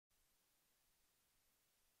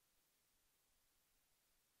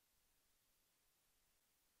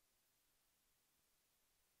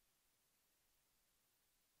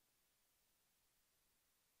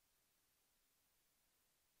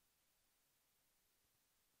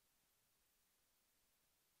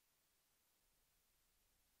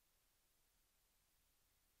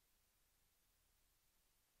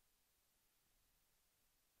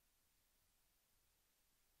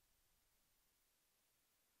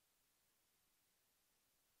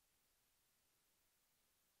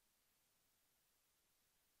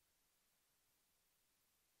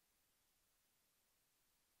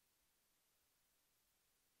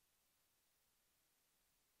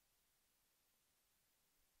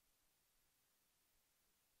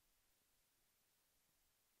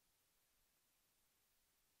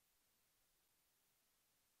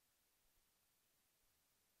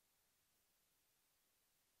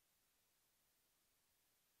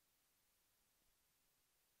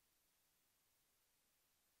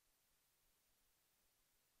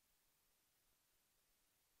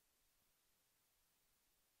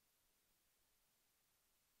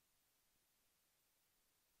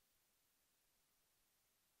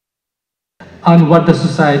on what the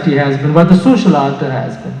society has been, what the social order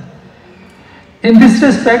has been. In this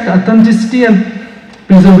respect, authenticity and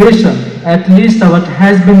preservation, at least what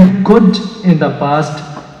has been good in the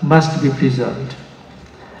past, must be preserved.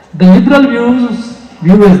 The liberal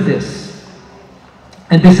view is this,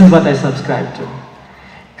 and this is what I subscribe to.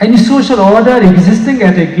 Any social order existing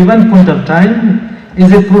at a given point of time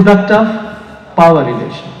is a product of power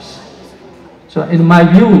relations. So in my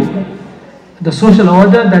view, the social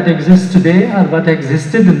order that exists today or what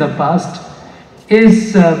existed in the past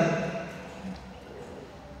is a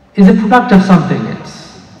product of something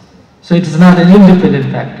else. So it is not an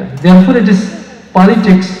independent factor. Therefore, it is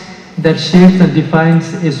politics that shapes and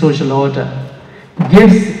defines a social order,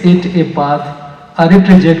 gives it a path or a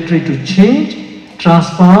trajectory to change,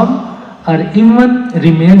 transform, or even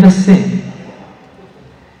remain the same.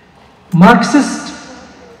 Marxists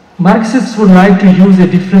would like to use a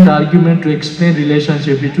different argument to explain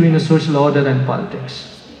relationship between a social order and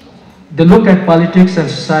politics. They look at politics and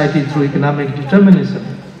society through economic determinism.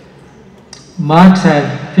 Marx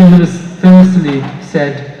had famously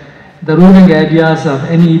said, the ruling ideas of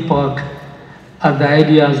any epoch are the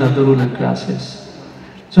ideas of the ruling classes.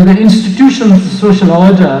 So the institutions, social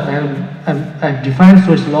order, and I've defined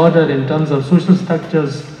social order in terms of social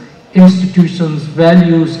structures, institutions,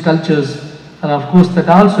 values, cultures, and of course that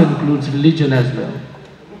also includes religion as well.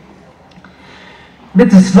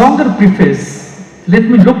 With this longer preface, let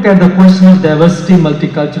me look at the question of diversity,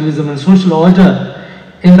 multiculturalism, and social order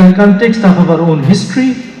in the context of our own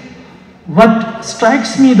history. What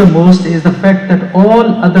strikes me the most is the fact that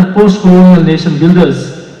all other post-colonial nation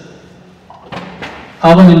builders,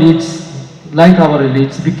 our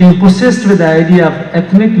elites, became possessed with the idea of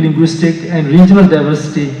ethnic, linguistic, and regional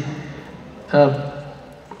diversity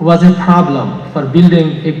was a problem for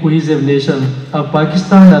building a cohesive nation of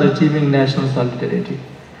Pakistan or achieving national solidarity.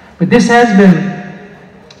 But this has been,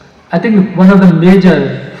 I think, one of the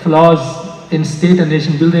major flaws in state and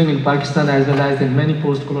nation building in Pakistan as well as in many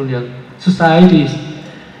post-colonial societies,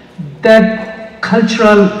 that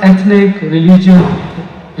cultural, ethnic,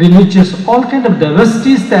 religious, all kind of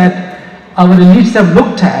diversities that our elites have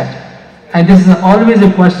looked at, and this is always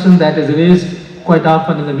a question that is raised quite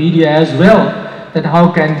often in the media as well, that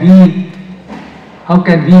how can we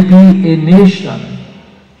be a nation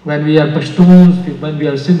when we are Pashtuns, when we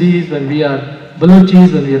are Sindhis, when we are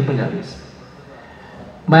Balochis, when we are Punjabis?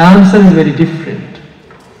 My answer is very different,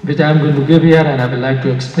 which I am going to give here, and I would like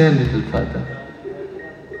to explain a little further.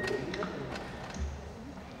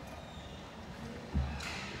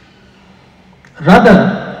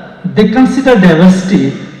 Rather, they consider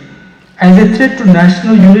diversity as a threat to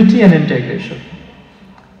national unity and integration.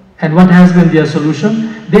 And what has been their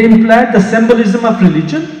solution? They implied the symbolism of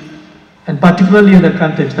religion, and particularly in the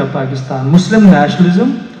context of Pakistan, Muslim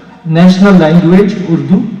nationalism, national language,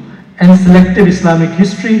 Urdu, and selective Islamic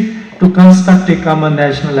history to construct a common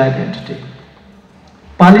national identity.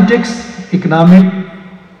 Politics, economic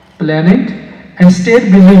planning, and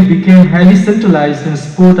state building became highly centralized in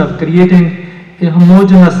support of creating a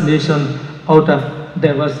homogeneous nation out of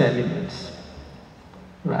diverse elements,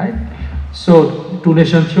 right? So,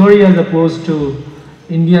 two-nation theory as opposed to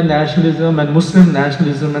Indian nationalism and Muslim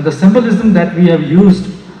nationalism, and the symbolism that we have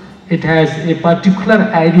used, it has a particular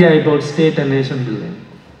idea about state and nation building.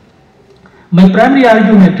 My primary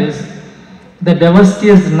argument is that diversity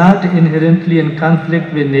is not inherently in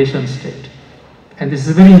conflict with nation-state. And this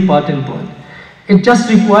is a very important point. It just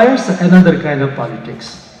requires another kind of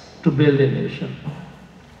politics to build a nation,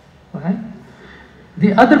 right?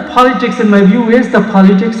 The other politics, in my view, is the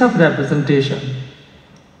politics of representation.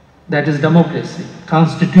 That is democracy,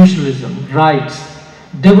 constitutionalism, rights,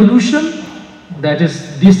 devolution, that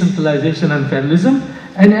is decentralization and federalism,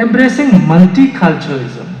 and embracing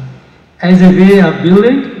multiculturalism as a way of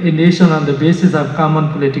building a nation on the basis of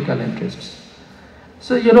common political interests.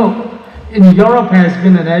 So, you know, in Europe has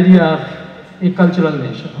been an idea of a cultural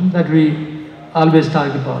nation that we always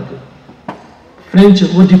talk about it. French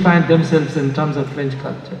would define themselves in terms of French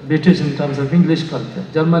culture, British in terms of English culture,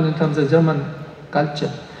 German in terms of German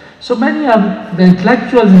culture. So many of the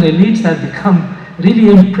intellectuals and elites have become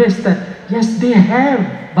really impressed that yes, they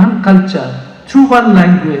have one culture, through one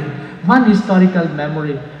language, one historical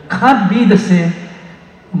memory, can't be the same.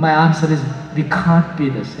 My answer is we can't be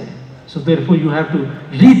the same. So therefore you have to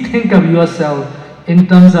rethink of yourself in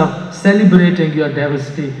terms of celebrating your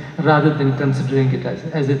diversity rather than considering it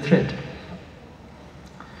as a threat.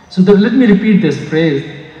 So let me repeat this phrase.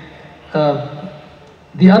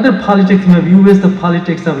 The other politics in my view is the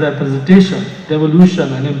politics of representation,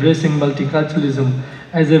 devolution, and embracing multiculturalism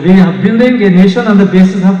as a way of building a nation on the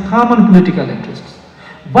basis of common political interests.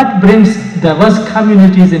 What brings diverse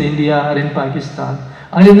communities in India or in Pakistan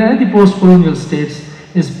or in any post-colonial states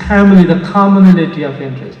is primarily the commonality of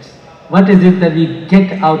interests. What is it that we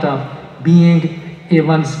get out of being a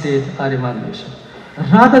one state or a one nation,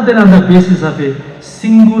 rather than on the basis of a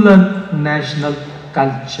singular national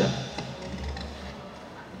culture.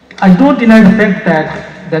 I don't deny the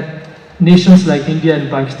fact that nations like India and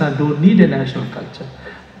Pakistan don't need a national culture.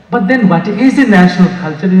 But then what is a national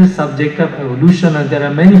culture is a subject of evolution, and there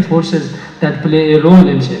are many forces that play a role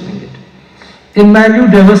in shaping it. In my view,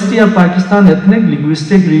 diversity of Pakistan, ethnic,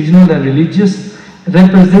 linguistic, regional and religious,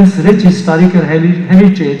 represents rich historical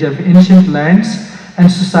heritage of ancient lands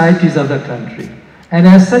and societies of the country. And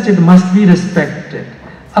as such, it must be respected,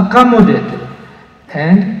 accommodated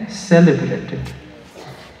and celebrated.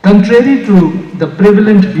 Contrary to the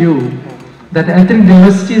prevalent view that ethnic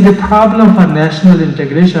diversity is a problem for national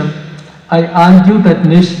integration, I argue that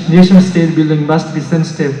nation-state building must be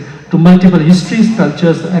sensitive to multiple histories,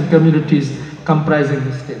 cultures and communities comprising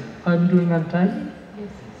the state. I'm doing on time?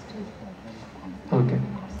 Okay,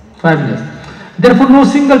 5 minutes. Therefore, no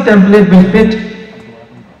single template will fit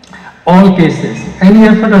all cases. Any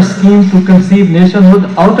effort or scheme to conceive nationhood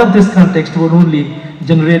out of this context would only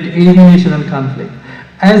generate alienation and conflict,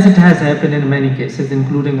 as it has happened in many cases,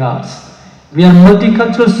 including ours. We are a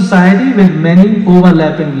multicultural society with many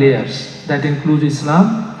overlapping layers that include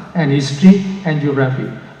Islam and history and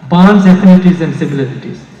geography, bonds, affinities and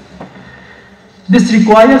similarities. This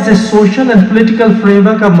requires a social and political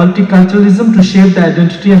framework of multiculturalism to shape the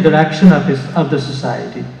identity and direction of the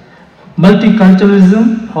society.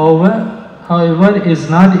 Multiculturalism, however, is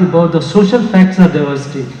not about the social facts of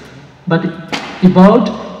diversity, but about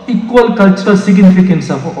equal cultural significance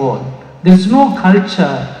of all. There is no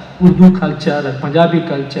culture, Urdu culture, Punjabi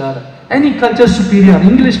culture, any culture superior,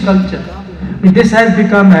 English culture. I mean, this has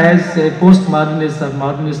become as a postmodernist or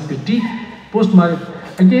modernist critique,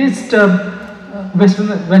 against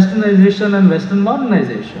westernization and western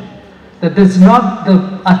modernization. That is not the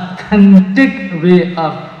authentic way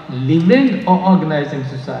of living or organizing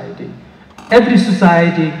society. Every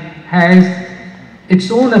society has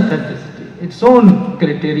its own authenticity, its own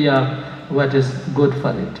criteria, what is good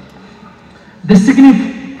for it. This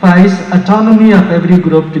signifies autonomy of every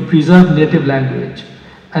group to preserve native language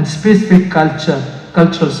and specific cultural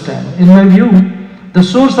stand. In my view, the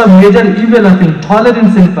source of major evil of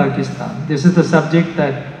intolerance in Pakistan, this is the subject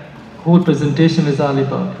that whole presentation is all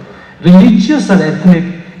about, religious or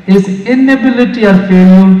ethnic, is inability or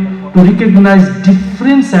failure to recognize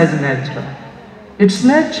difference as natural. It's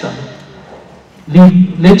natural,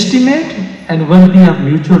 legitimate and worthy of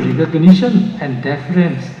mutual recognition and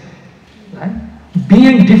deference. Right?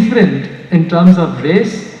 Being different in terms of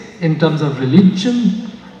race, in terms of religion,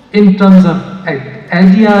 in terms of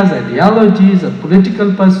ideas, ideologies, or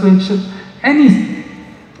political persuasion, anything.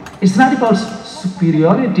 It's not about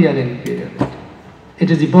superiority or inferiority. It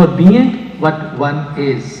is about being what one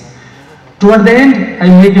is. Toward the end, I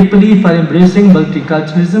make a plea for embracing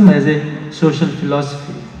multiculturalism as a social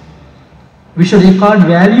philosophy. We should accord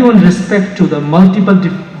value and respect to the multiple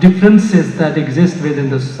differences that exist within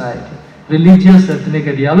the society, religious, ethnic,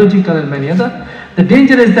 ideological, and many other. The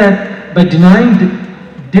danger is that by denying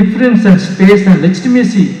difference and space and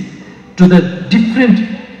legitimacy to the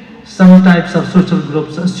different, some types of social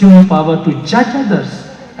groups assume power to judge others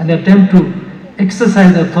and attempt to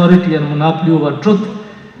exercise authority and monopoly over truth,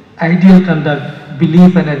 ideal conduct,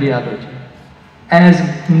 belief and ideology.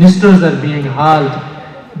 As ministers are being hauled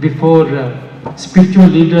before spiritual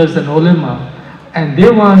leaders and ulama, and they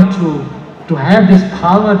want to have this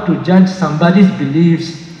power to judge somebody's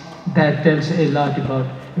beliefs, that tells a lot about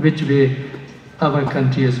which way our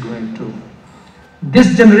country is going to.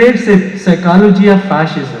 This generates a psychology of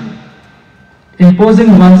fascism,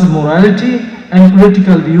 imposing one's morality and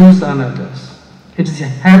political views on others. It is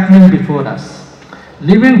happening before us.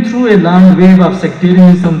 Living through a long wave of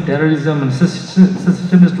sectarianism, terrorism and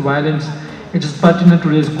systemist violence, it is pertinent to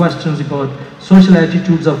raise questions about social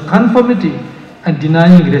attitudes of conformity and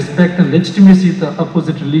denying respect and legitimacy to the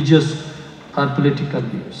opposite religious or political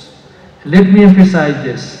views. Let me emphasize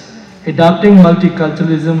this. Adopting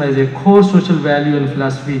multiculturalism as a core social value and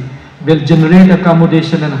philosophy will generate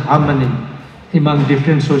accommodation and harmony among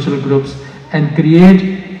different social groups and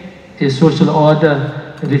create a social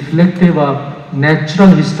order reflective of natural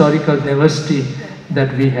historical diversity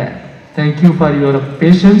that we have. Thank you for your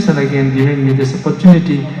patience and again giving me this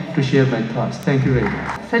opportunity to share my thoughts. Thank you very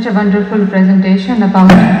much. Such a wonderful presentation about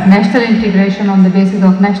national integration on the basis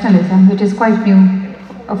of nationalism, which is quite new,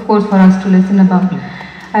 of course, for us to listen about.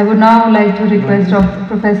 I would now like to request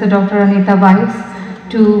Professor Dr. Anita Weiss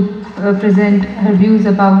to present her views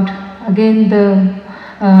about, again,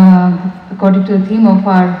 according to the theme of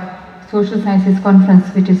our Social Sciences Conference,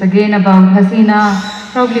 which is again about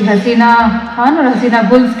probably Hasina Khan or Hasina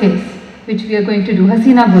Gul's case, which we are going to do.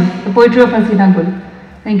 Hasina Gul, the poetry of Hasina Gul.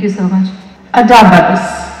 Thank you so much.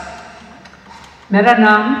 Adabas. मेरा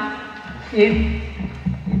नाम ये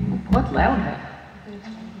बहुत loud है.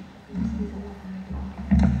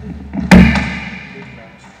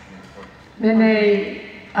 मैंने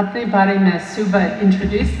अपने बारे में सुबह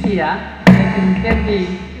इंट्रोड्यूस किया, लेकिन फिर भी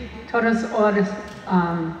थोड़ा और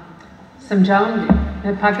समझाऊंगी.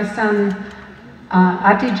 मैं पाकिस्तान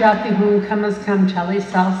आती जाती हूँ कम से कम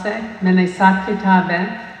 40 साल से. मैंने 7 किताबें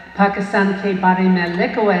पाकिस्तान के बारे में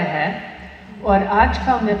लिखे हुए हैं और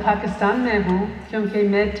आजकल मैं पाकिस्तान में हूँ क्योंकि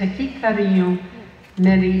मैं तहकीक कर रही हूँ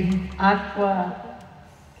मेरी 8वां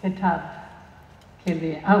किताब के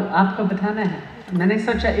लिए. आपको बताना है. मैंने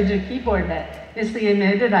सोचा इधर कीबोर्ड है इसलिए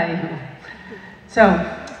मैं इधर आई हूँ. So,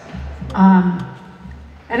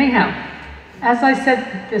 anyhow, as I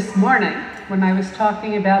said this morning when I was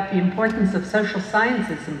talking about the importance of social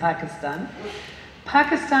sciences in Pakistan,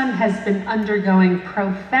 Pakistan has been undergoing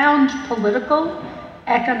profound political,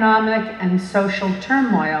 economic, and social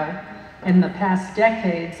turmoil in the past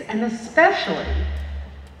decades, and especially,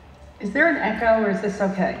 is there an echo or is this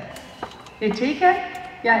okay? ये ठीक है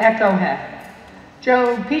या echo है? जो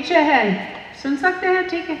पीछे है सुन सकते हैं?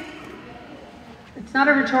 ठीक है? It's not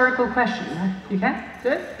a rhetorical question, right? You can?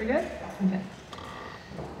 Good? You're good? Okay.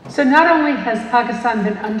 So not only has Pakistan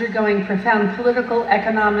been undergoing profound political,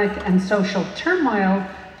 economic, and social turmoil,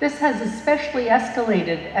 this has especially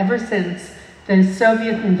escalated ever since the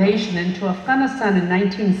Soviet invasion into Afghanistan in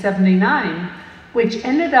 1979, which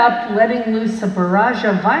ended up letting loose a barrage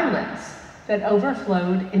of violence that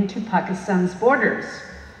overflowed into Pakistan's borders.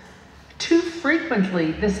 Too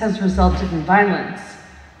frequently, this has resulted in violence,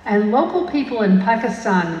 and local people in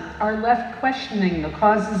Pakistan are left questioning the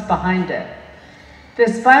causes behind it.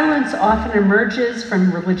 This violence often emerges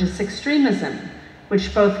from religious extremism,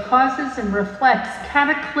 which both causes and reflects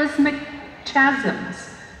cataclysmic chasms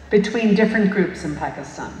between different groups in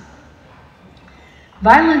Pakistan.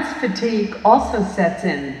 Violence fatigue also sets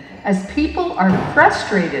in as people are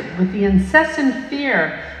frustrated with the incessant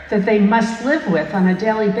fear that they must live with on a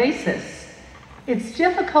daily basis. It's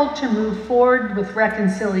difficult to move forward with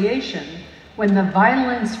reconciliation when the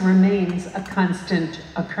violence remains a constant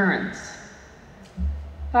occurrence.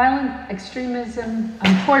 Violent extremism,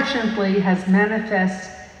 unfortunately, has manifested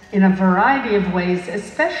in a variety of ways,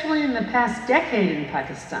 especially in the past decade in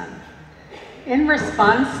Pakistan. In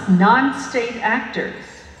response, non-state actors,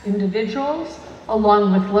 individuals,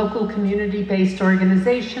 along with local community-based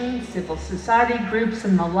organizations, civil society groups,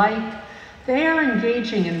 and the like, they are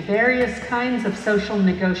engaging in various kinds of social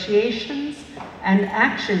negotiations and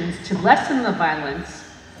actions to lessen the violence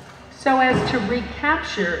so as to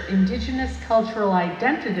recapture indigenous cultural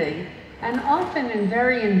identity, and often in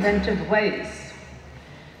very inventive ways.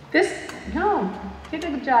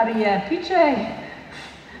 किधर जा रही है?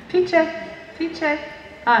 पीछे.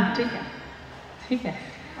 हाँ, ठीक है.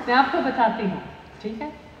 मैं आपको बताती हूँ. ठीक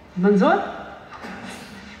है? मंजूर?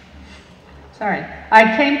 Sorry,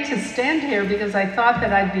 I came to stand here because I thought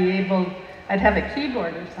that I'd have a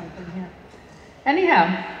keyboard or something here. Anyhow,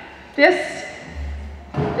 this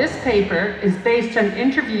paper is based on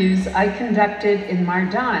interviews I conducted in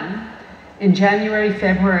Mardan in January,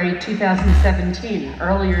 February 2017,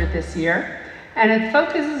 earlier this year, and it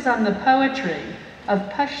focuses on the poetry of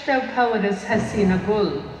Pashto poetess Hasina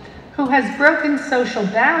Gul, who has broken social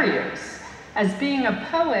barriers, as being a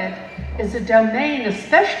poet is a domain,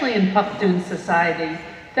 especially in Pakhtun society,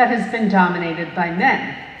 that has been dominated by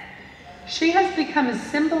men. She has become a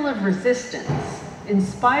symbol of resistance,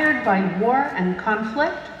 inspired by war and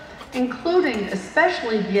conflict, including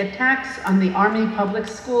especially the attacks on the Army Public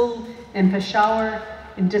School in Peshawar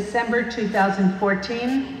in December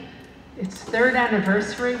 2014. Its 3rd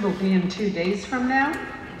anniversary will be in 2 days from now.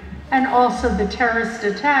 And also the terrorist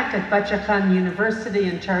attack at Zhejiang University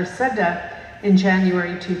in Charsadda in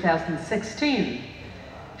January 2016.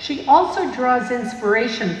 She also draws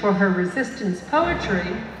inspiration for her resistance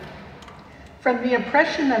poetry from the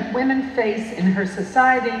oppression that women face in her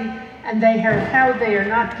society and how they are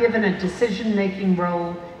not given a decision-making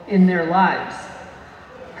role in their lives.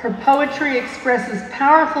 Her poetry expresses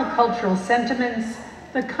powerful cultural sentiments,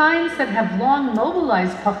 the kinds that have long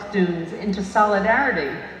mobilized Pakhtuns into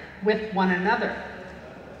solidarity with one another.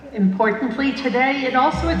 Importantly, today, it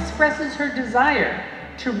also expresses her desire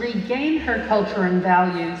to regain her culture and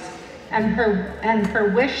values and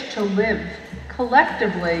her wish to live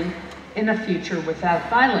collectively in a future without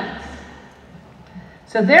violence.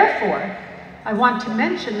 So therefore, I want to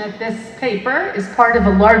mention that this paper is part of a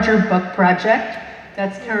larger book project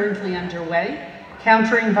that's currently underway,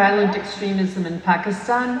 Countering Violent Extremism in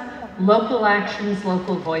Pakistan, Local Actions,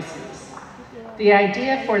 Local Voices. The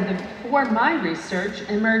idea for my research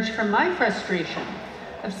emerged from my frustration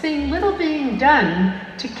of seeing little being done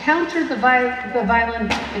to counter the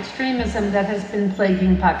violent extremism that has been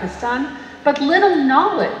plaguing Pakistan, but little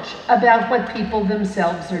knowledge about what people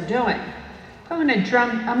themselves are doing. I'm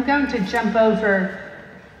going to jump over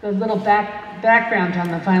the little background on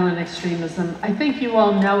the violent extremism. I think you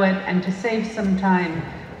all know it, and to save some time,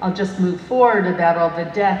 I'll just move forward about all the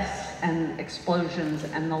deaths and explosions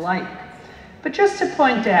and the like. But just to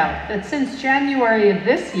point out that since January of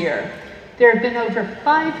this year, there have been over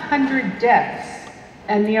 500 deaths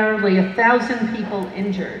and nearly 1,000 people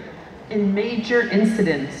injured in major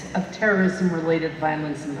incidents of terrorism-related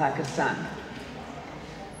violence in Pakistan.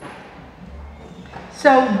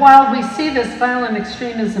 So while we see this violent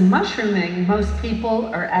extremism mushrooming, most people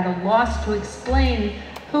are at a loss to explain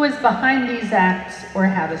who is behind these acts or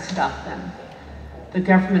how to stop them. The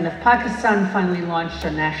government of Pakistan finally launched a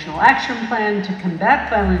national action plan to combat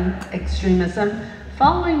violent extremism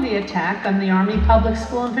following the attack on the Army Public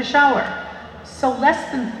School in Peshawar. So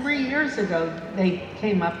less than 3 years ago, they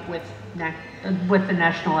came up with the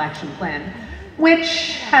National Action Plan,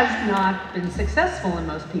 which has not been successful in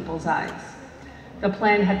most people's eyes. The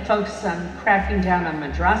plan had focused on cracking down on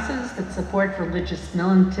madrasas that support religious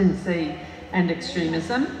militancy and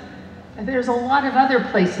extremism. There's a lot of other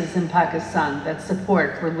places in Pakistan that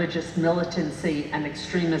support religious militancy and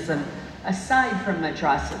extremism aside from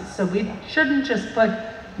madrasas. So we shouldn't just put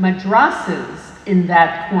madrasas in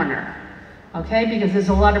that corner, okay? Because there's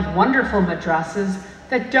a lot of wonderful madrasas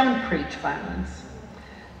that don't preach violence.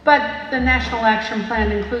 But the National Action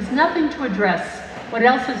Plan includes nothing to address what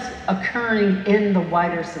else is occurring in the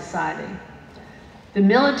wider society. The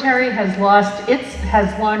military has launched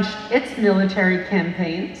its military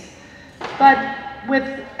campaigns,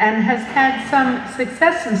 and has had some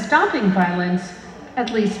success in stopping violence,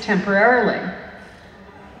 at least temporarily.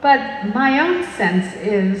 But my own sense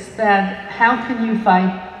is that how can you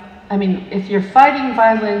fight, if you're fighting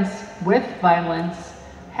violence with violence,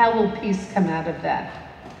 how will peace come out of that?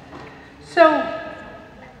 So,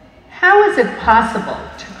 how is it possible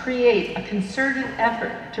to create a concerted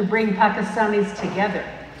effort to bring Pakistanis together,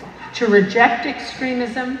 to reject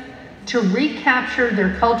extremism, to recapture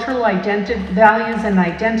their cultural values and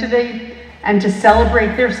identity, and to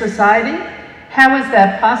celebrate their society? How is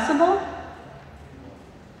that possible?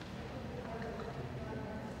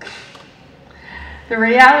 The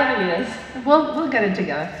reality is, we'll get it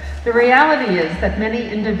together. The reality is that many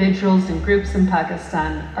individuals and groups in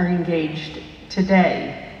Pakistan are engaged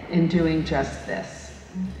today in doing just this.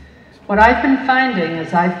 What I've been finding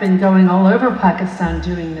as I've been going all over Pakistan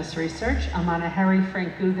doing this research, I'm on a Harry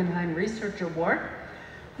Frank Guggenheim Research Award,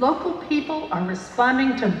 local people are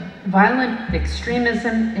responding to violent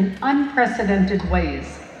extremism in unprecedented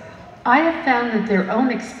ways. I have found that their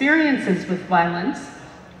own experiences with violence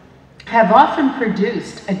have often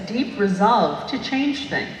produced a deep resolve to change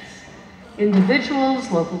things.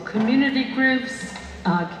 Individuals, local community groups,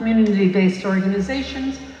 community-based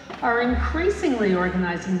organizations are increasingly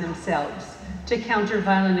organizing themselves to counter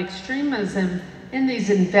violent extremism in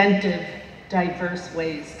these inventive, diverse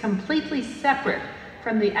ways, completely separate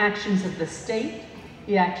from the actions of the state,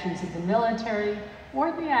 the actions of the military,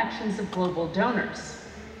 or the actions of global donors.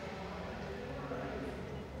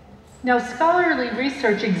 Now, scholarly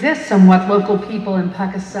research exists on what local people in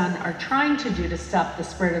Pakistan are trying to do to stop the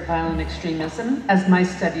spread of violent extremism, as my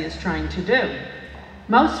study is trying to do.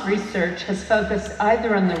 Most research has focused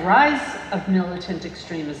either on the rise of militant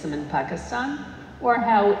extremism in Pakistan, or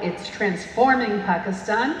how it's transforming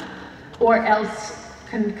Pakistan, or else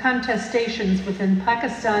contestations within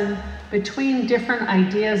Pakistan between different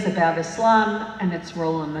ideas about Islam and its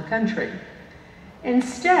role in the country.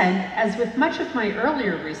 Instead, as with much of my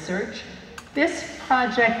earlier research, this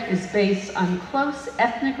project is based on close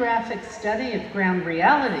ethnographic study of ground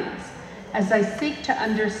realities as I seek to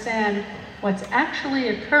understand what's actually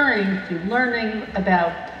occurring through learning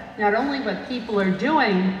about not only what people are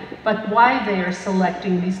doing, but why they are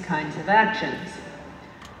selecting these kinds of actions.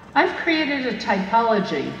 I've created a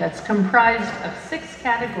typology that's comprised of 6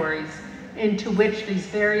 categories into which these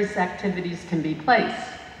various activities can be placed.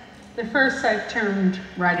 The first I've termed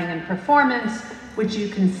writing and performance, which you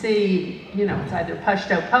can see, it's either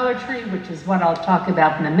Pashto poetry, which is what I'll talk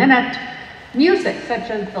about in a minute, music, such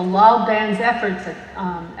as the Lal Band's efforts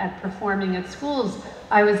at performing at schools.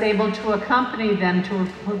 I was able to accompany them to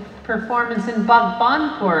a performance in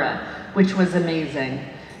Bagbanpura, which was amazing.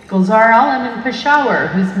 Gulzar Alam in Peshawar,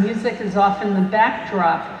 whose music is often the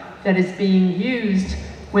backdrop that is being used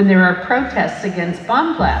when there are protests against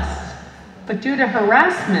bomb blasts. But due to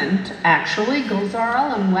harassment, actually, Gulzar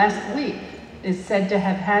Alam last week is said to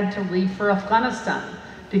have had to leave for Afghanistan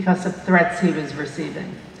because of threats he was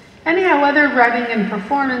receiving. Anyhow, other writing and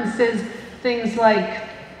performances, things like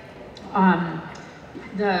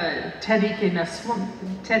the Tehrik-e Naswan,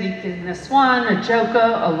 a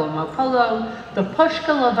Joka, a Lomopolo, the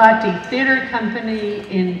Pushkalavati Theater Company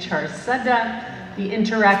in Charsada, the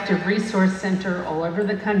Interactive Resource Center all over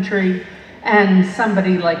the country, and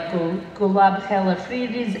somebody like Gulab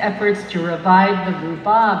Khalafridi's efforts to revive the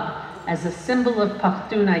rubab as a symbol of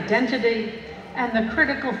Pashtun identity, and the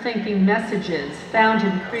critical thinking messages found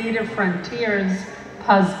in Creative Frontiers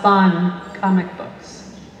Pazban comic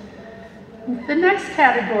books. The next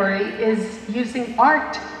category is using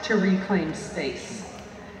art to reclaim space.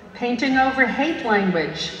 Painting over hate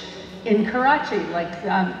language in Karachi, like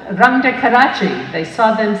Rang de Karachi. They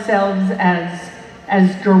saw themselves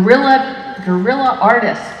as guerrilla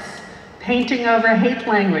artists, painting over hate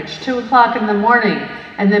language, 2 o'clock in the morning,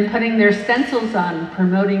 and then putting their stencils on,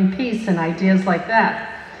 promoting peace and ideas like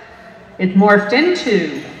that. It morphed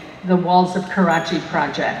into the Walls of Karachi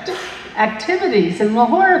project. Activities in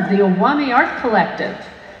Lahore, the Awami Art Collective,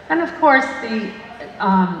 and of course the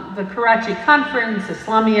Karachi Conference,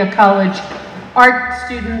 Islamia College, art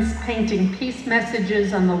students painting peace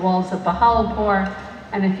messages on the walls of Bahawalpur,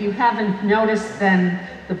 and if you haven't noticed then,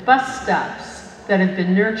 the bus stops that have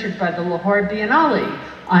been nurtured by the Lahore Biennale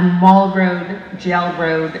on Mall Road, Jail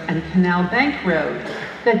Road, and Canal Bank Road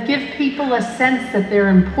that give people a sense that they're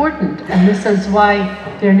important, and this is why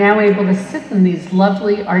they're now able to sit in these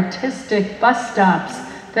lovely artistic bus stops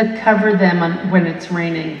that cover them when it's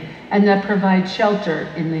raining and that provide shelter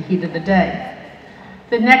in the heat of the day.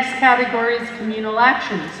 The next category is communal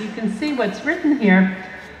actions. You can see what's written here.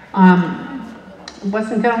 I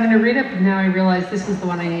wasn't going to read it, but now I realize this is the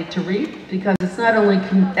one I need to read because it's not only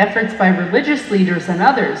efforts by religious leaders and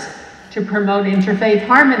others to promote interfaith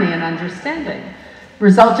harmony and understanding,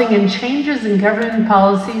 resulting in changes in government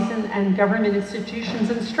policies and government institutions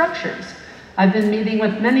and structures. I've been meeting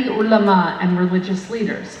with many ulama and religious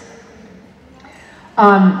leaders.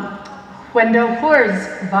 Wendo Khor's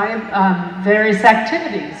various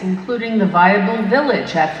activities, incling the Viable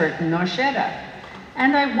Village effort in Nowshera.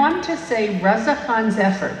 And I want to say Raza Khan's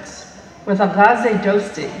efforts with Aghaze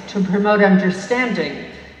Dosti to promote understanding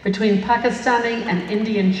between Pakistani and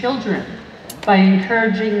Indian children by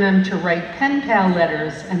encouraging them to write pen pal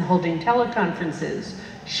letters and holding teleconferences,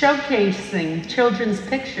 showcasing children's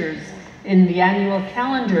pictures in the annual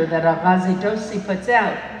calendar that Aghaze Dosti puts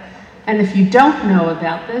out. And if you don't know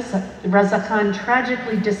about this, Raza Khan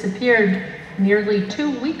tragically disappeared nearly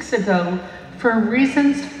 2 weeks ago for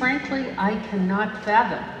reasons, frankly, I cannot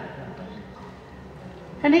fathom.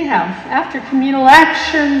 Anyhow, after communal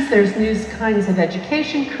actions, there's new kinds of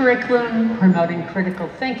education curriculum, promoting critical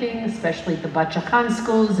thinking, especially the Bacha Khan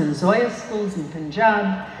schools and Zoya schools in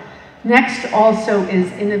Punjab. Next also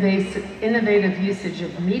is innovative usage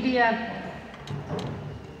of media.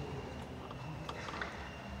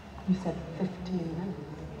 You said 15 minutes.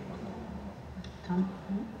 Tom?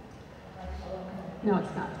 No,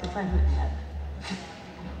 it's not, because I haven't yet.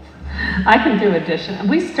 I can do addition.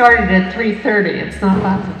 We started at 3:30, it's not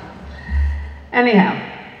possible. Anyhow,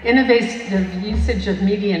 innovative usage of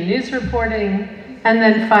media and news reporting, and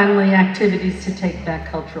then finally activities to take back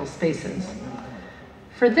cultural spaces.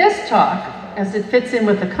 For this talk, as it fits in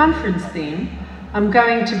with the conference theme, I'm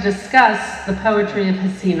going to discuss the poetry of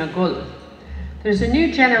Hasina Gul. There's a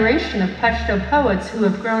new generation of Pashto poets who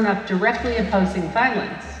have grown up directly opposing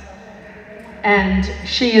violence. And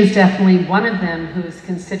she is definitely one of them who is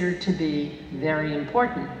considered to be very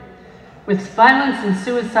important. With violence and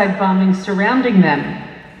suicide bombings surrounding them,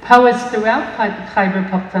 poets throughout Khyber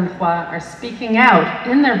Pakhtunkhwa are speaking out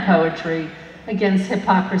in their poetry against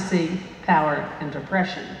hypocrisy, power, and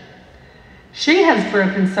oppression. She has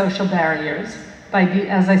broken social barriers by,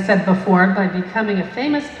 as I said before, by becoming a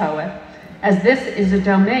famous poet, as this is a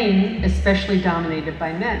domain especially dominated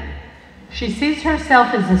by men. She sees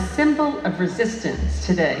herself as a symbol of resistance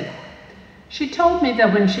today. She told me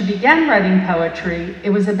that when she began writing poetry,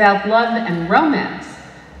 it was about love and romance,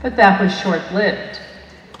 but that was short-lived.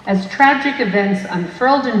 As tragic events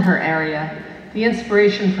unfurled in her area, the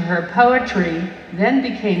inspiration for her poetry then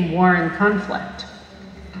became war and conflict.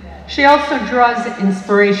 She also draws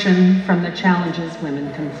inspiration from the challenges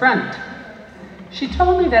women confront. She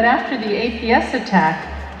told me that after the APS attack,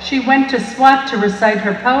 she went to SWAT to recite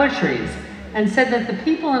her poetries and said that the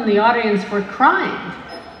people in the audience were crying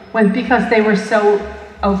because they were so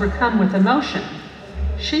overcome with emotion.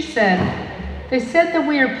 She said, "They said that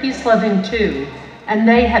we are peace-loving too, and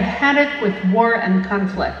they have had it with war and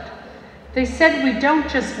conflict. They said we don't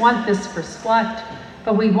just want this for Splat,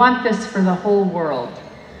 but we want this for the whole world.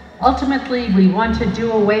 Ultimately, we want to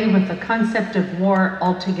do away with the concept of war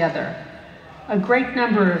altogether. A great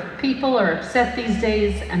number of people are upset these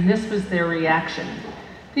days, and this was their reaction.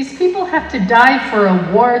 These people have to die for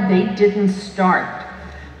a war they didn't start.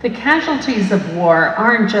 The casualties of war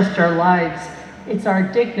aren't just our lives, it's our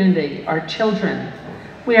dignity, our children.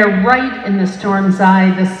 We are right in the storm's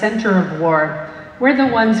eye, the center of war. We're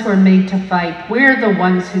the ones who are made to fight. We're the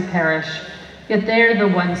ones who perish. Yet they're the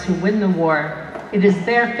ones who win the war. It is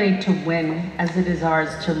their fate to win, as it is ours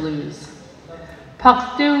to lose."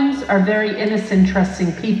 Pakhtuns are very innocent,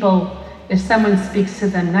 trusting people. If someone speaks to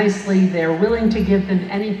them nicely, they are willing to give them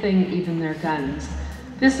anything, even their guns.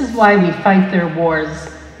 This is why we fight their wars.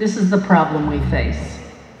 This is the problem we face.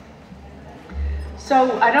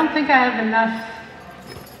 So I don't think I have enough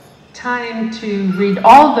time to read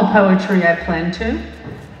all the poetry I plan to,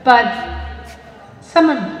 but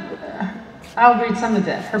I'll read some of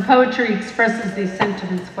it. Her poetry expresses these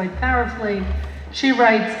sentiments quite powerfully. She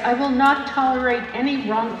writes, "I will not tolerate any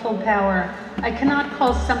wrongful power. I cannot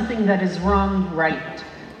call something that is wrong right.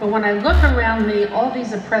 But when I look around me, all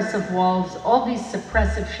these oppressive walls, all these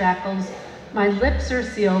suppressive shackles, my lips are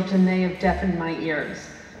sealed and they have deafened my ears.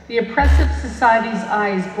 The oppressive society's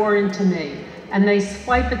eyes bore into me, and they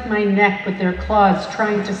swipe at my neck with their claws,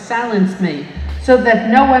 trying to silence me so that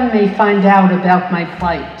no one may find out about my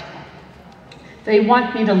plight. They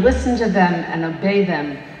want me to listen to them and obey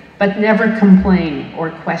them, but never complain or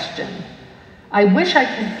question. I wish I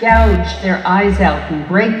could gouge their eyes out and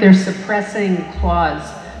break their suppressing claws,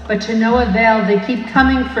 but to no avail. They keep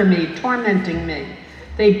coming for me, tormenting me.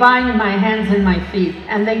 They bind my hands and my feet,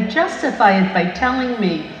 and they justify it by telling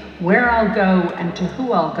me where I'll go and to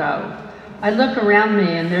who I'll go. I look around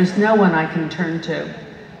me and there's no one I can turn to.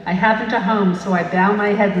 I haven't a home, so I bow my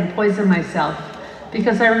head and poison myself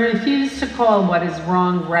because I refuse to call what is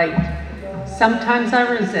wrong right. Sometimes I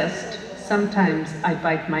resist, sometimes I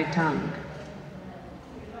bite my tongue."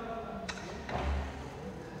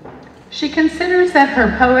 She considers that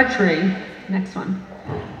her poetry, that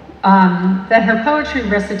her poetry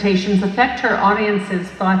recitations affect her audience's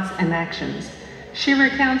thoughts and actions. She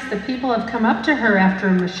recounts that people have come up to her after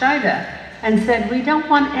a Mashida and said, "We don't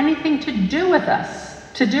want anything to do with this.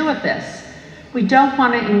 We don't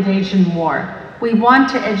want to engage in war. We want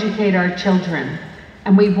to educate our children,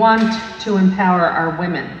 and we want to empower our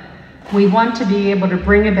women. We want to be able to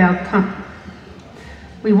bring about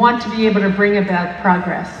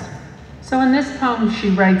progress." So in this poem she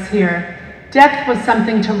writes here, "Death was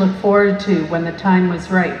something to look forward to when the time was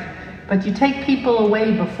right, but you take people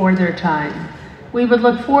away before their time. We would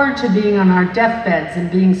look forward to being on our deathbeds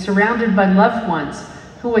and being surrounded by loved ones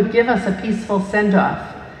who would give us a peaceful send-off.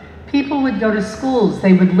 People would go to schools,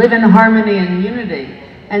 they would live in harmony and unity,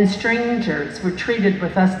 and strangers were treated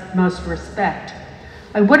with utmost respect.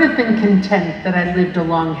 I would have been content that I lived a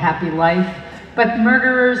long, happy life, but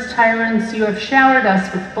murderers, tyrants, you have showered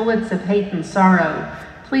us with bullets of hate and sorrow.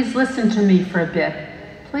 Please listen to me for a bit.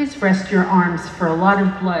 Please rest your arms, for a lot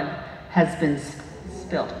of blood has been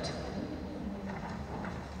spilt."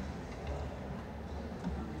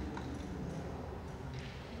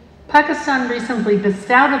 Pakistan recently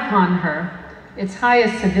bestowed upon her its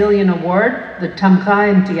highest civilian award, the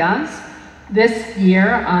Tamgha Imtiaz, this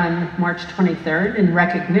year on March 23rd in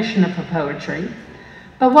recognition of her poetry.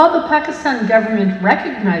 But while the Pakistan government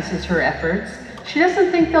recognizes her efforts, she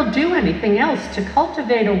doesn't think they'll do anything else to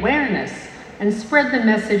cultivate awareness and spread the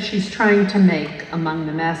message she's trying to make among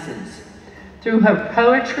the masses. Through her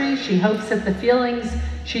poetry, she hopes that the feelings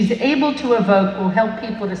she's able to evoke will help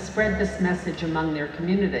people to spread this message among their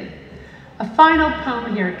community. A final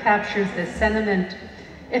poem here captures this sentiment.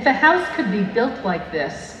 "If a house could be built like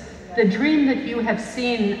this, the dream that you have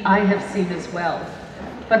seen, I have seen as well.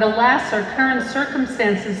 But alas, our current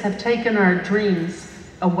circumstances have taken our dreams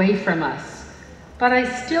away from us. But I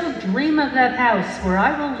still dream of that house where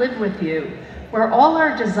I will live with you, where all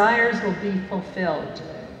our desires will be fulfilled.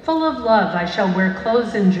 Full of love, I shall wear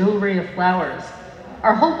clothes and jewelry of flowers.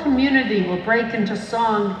 Our whole community will break into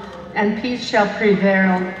song, and peace shall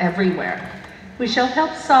prevail everywhere. We shall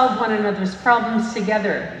help solve one another's problems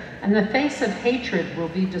together, and the face of hatred will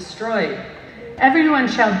be destroyed. Everyone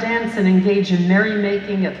shall dance and engage in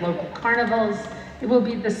merrymaking at local carnivals. It will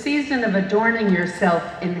be the season of adorning yourself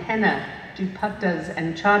in henna, dupattas,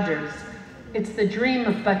 and chadars. It's the dream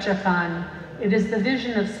of Bacha Khan. It is the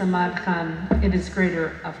vision of Samad Khan. It is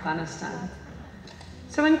greater Afghanistan."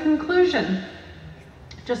 So in conclusion,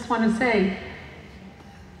 just want to say,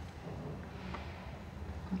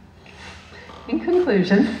 I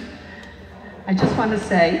just want to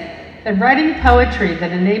say that writing poetry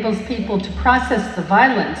that enables people to process the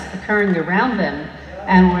violence occurring around them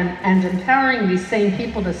and empowering these same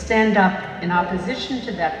people to stand up in opposition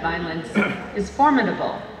to that violence is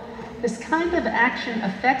formidable. This kind of action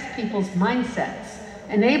affects people's mindsets,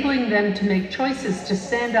 enabling them to make choices to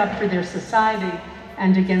stand up for their society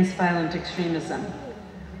and against violent extremism.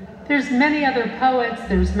 There's many other poets,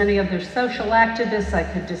 there's many other social activists I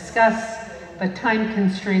could discuss, but time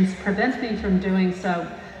constraints prevent me from doing so.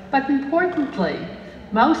 But importantly,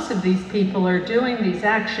 most of these people are doing these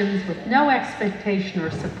actions with no expectation or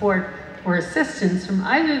support or assistance from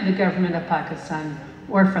either the government of Pakistan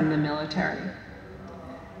or from the military.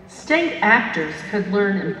 State actors could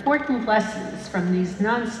learn important lessons from these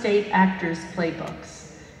non-state actors' playbooks.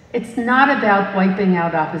 It's not about wiping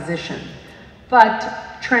out opposition,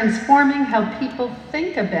 but transforming how people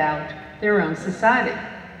think about their own society.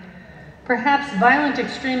 Perhaps violent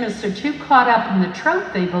extremists are too caught up in the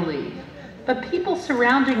trope they believe, but people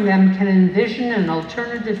surrounding them can envision an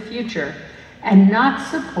alternative future and not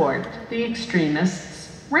support the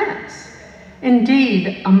extremists' rants.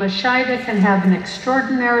 Indeed, a mashayikh can have an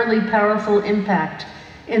extraordinarily powerful impact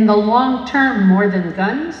in the long term more than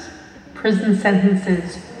guns, prison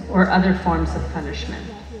sentences, or other forms of punishment.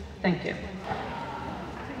 Thank you.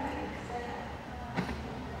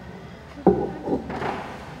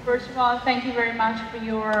 First of all, thank you very much for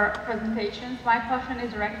your presentations. My question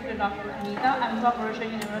is directed to Dr. Anita. I'm from Russia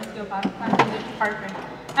University of Pakistan English Department.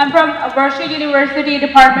 I'm from Russia University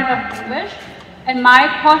Department of English. And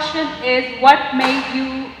my question is, what made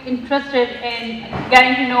you interested in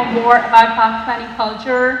getting to know more about Pakistani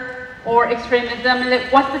culture or extremism?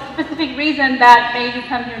 And what's the specific reason that made you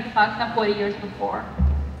come here to Pakistan 40 years before?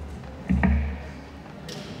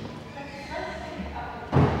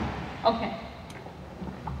 Okay.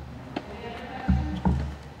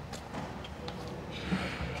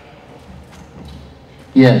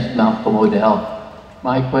 Yes, Malcolm Odell.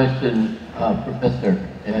 My question, Professor,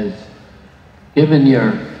 is, given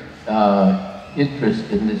your interest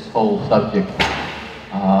in this whole subject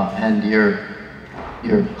and your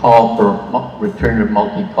call for return of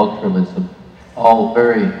multiculturalism, all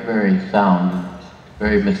very, very sound and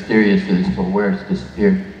very mysterious as to where it's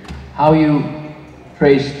disappeared, how you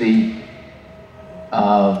trace the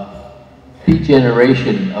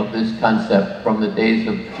degeneration of this concept from the days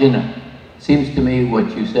of Jinnah. Seems to me what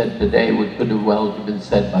you said today could have well been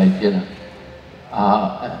said by Jinnah.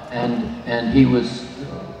 And he was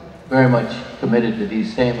very much committed to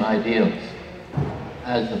these same ideals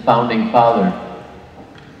as the founding father.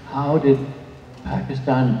 How did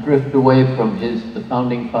Pakistan drift away from the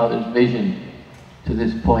founding father's vision to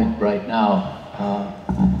this point right now?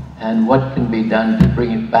 And what can be done to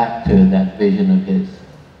bring it back to that vision of his?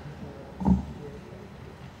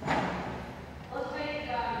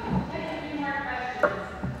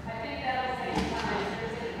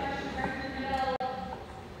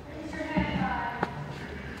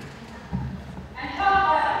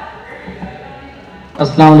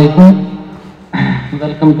 Assalamu alaikum.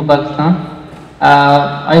 Welcome to Pakistan.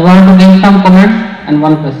 I want to make some comments and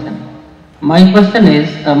one question. My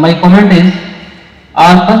comment is,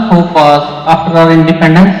 our first hope was, after our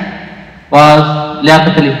independence, was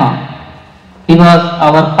Liaquat Ali Khan. He was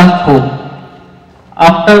our first hope.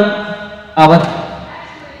 After our...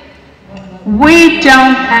 We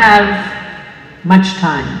don't have much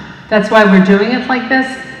time. That's why we're doing it like this.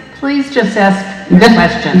 Please just ask your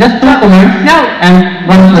question. Just two comments. No, and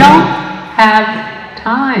one we question. don't have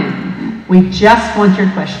time. We just want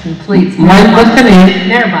your question, please. My question is,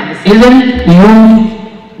 isn't you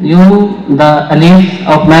the elites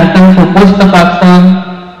of Americans who pushed the Pakistan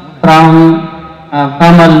from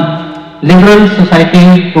a liberal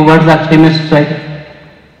society towards extremist society?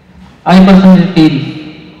 I personally feel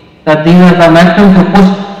that these are the Americans who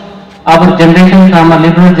pushed our generation from a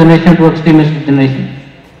liberal generation to extremist generation.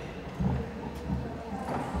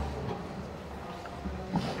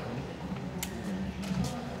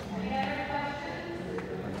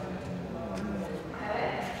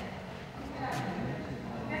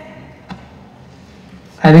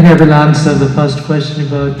 I think I will answer the first question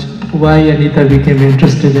about why Anita became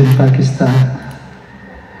interested in Pakistan.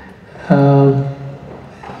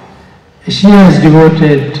 She has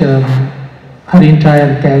devoted her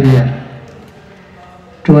entire career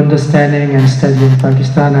to understanding and studying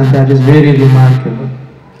Pakistan, and that is very remarkable.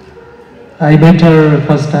 I met her the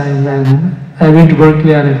first time when I went to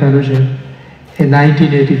Berkeley on a fellowship in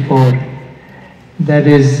 1984. That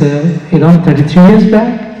is around 33 years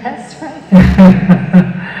back. That's right.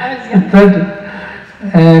 I was young.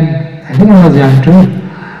 And I think I was young too.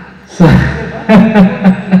 So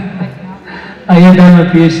I had done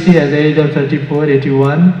my PhD at the age of 34,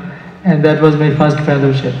 81, and that was my first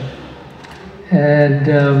fellowship. And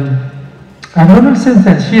I've known her since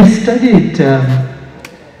then. She has studied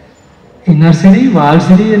inner city, Wall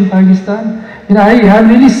City in Pakistan. You know, I'm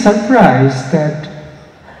really surprised that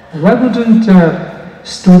why wouldn't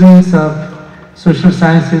students of social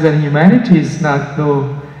sciences and humanities not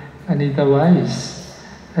know Anita Weiss?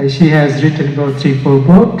 She has written about 3-4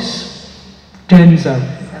 books, tens of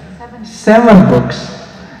 7 books,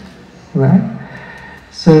 right?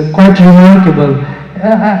 So quite remarkable.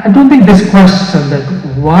 I don't think this question that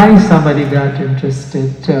why somebody got interested.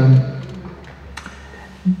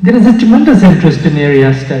 There is a tremendous interest in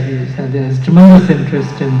area studies, and there is tremendous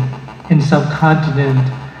interest in subcontinent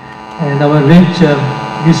and our rich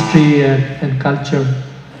history and culture.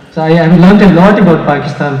 So I have learned a lot about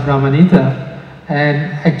Pakistan from Anita,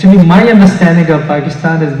 and actually my understanding of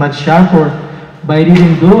Pakistan is much sharper by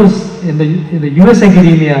reading those in the US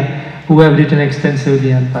academia who have written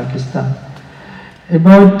extensively on Pakistan.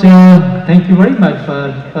 Thank you very much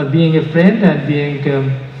for being a friend and being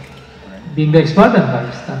the expert on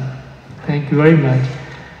Pakistan. Thank you very much.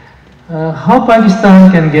 How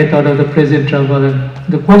Pakistan can get out of the present trouble and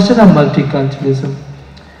the question of multiculturalism.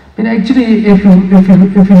 But actually, if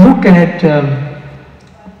you look at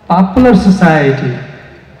popular society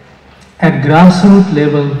at grassroots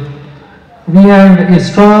level, we have a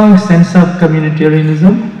strong sense of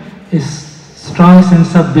communitarianism, a strong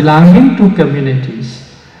sense of belonging to communities.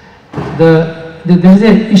 There is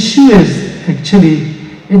an issue is actually,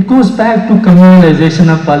 it goes back to commercialization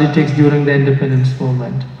of politics during the independence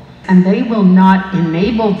movement. And they will not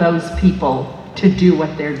enable those people to do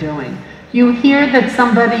what they're doing. You hear that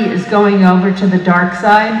somebody is going over to the dark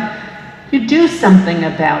side, you do something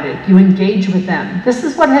about it, you engage with them. This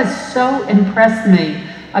is what has so impressed me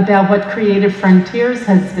about what Creative Frontiers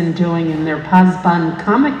has been doing in their Pazban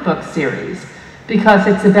comic book series, because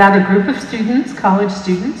it's about a group of students, college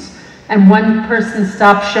students, and one person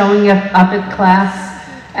stops showing up at class,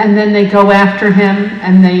 and then they go after him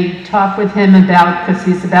and they talk with him about, because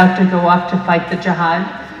he's about to go off to fight the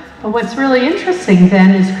jihad. But what's really interesting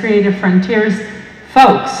then is Creative Frontiers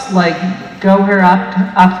folks like Gohar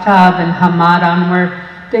Aftab and Hamad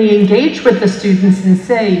Anwar, they engage with the students and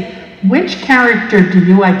say, which character do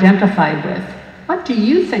you identify with? What do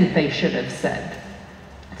you think they should have said?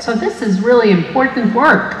 So this is really important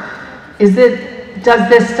work. Does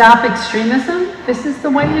this stop extremism? This is the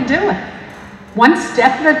way you do it. One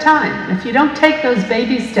step at a time. If you don't take those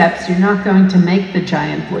baby steps, you're not going to make the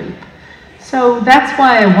giant leap. So that's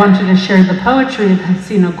why I wanted to share the poetry of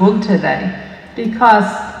Hasina Gul today, because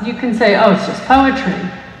you can say, oh, it's just poetry,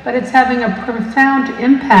 but it's having a profound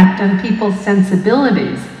impact on people's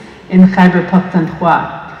sensibilities in Khyber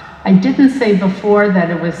Pakhtunkhwa. I didn't say before that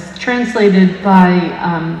it was translated by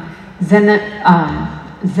Zainab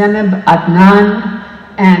Adnan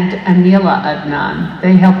and Anila Adnan.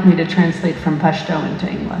 They helped me to translate from Pashto into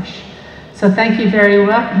English. So thank you very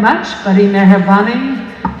much, Bari Meherbani,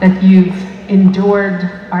 that you've endured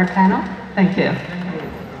our panel. Thank you.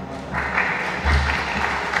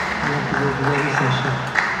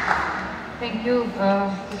 Thank you,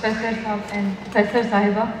 Professor and Professor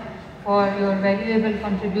Sahiba, for your valuable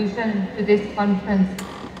contribution to this conference.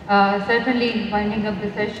 Certainly, winding up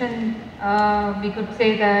the session, we could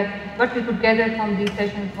say that what we could gather from these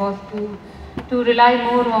sessions was to rely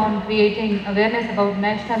more on creating awareness about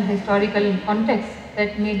national historical context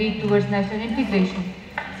that may lead towards national integration.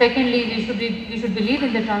 Secondly, we should believe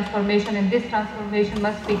in the transformation, and this transformation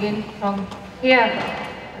must begin from here,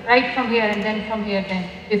 right from here, and then from here, then,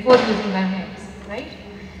 before using our heads, right?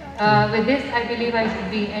 With this, I believe I should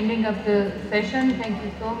be ending up the session. Thank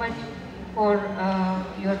you so much for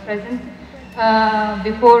your presence.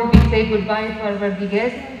 Before we say goodbye to our worthy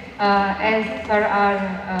guests, as per our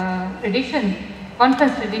tradition,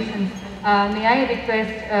 conference traditions, may I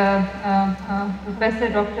request Professor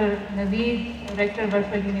Dr. Naveed, Rector of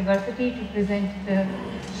Virtual University, to present the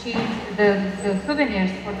sheets, the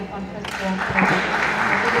souvenirs for the conference.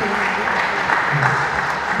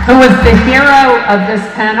 Who was the hero of this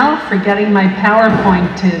panel for getting my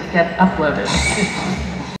PowerPoint to get uploaded?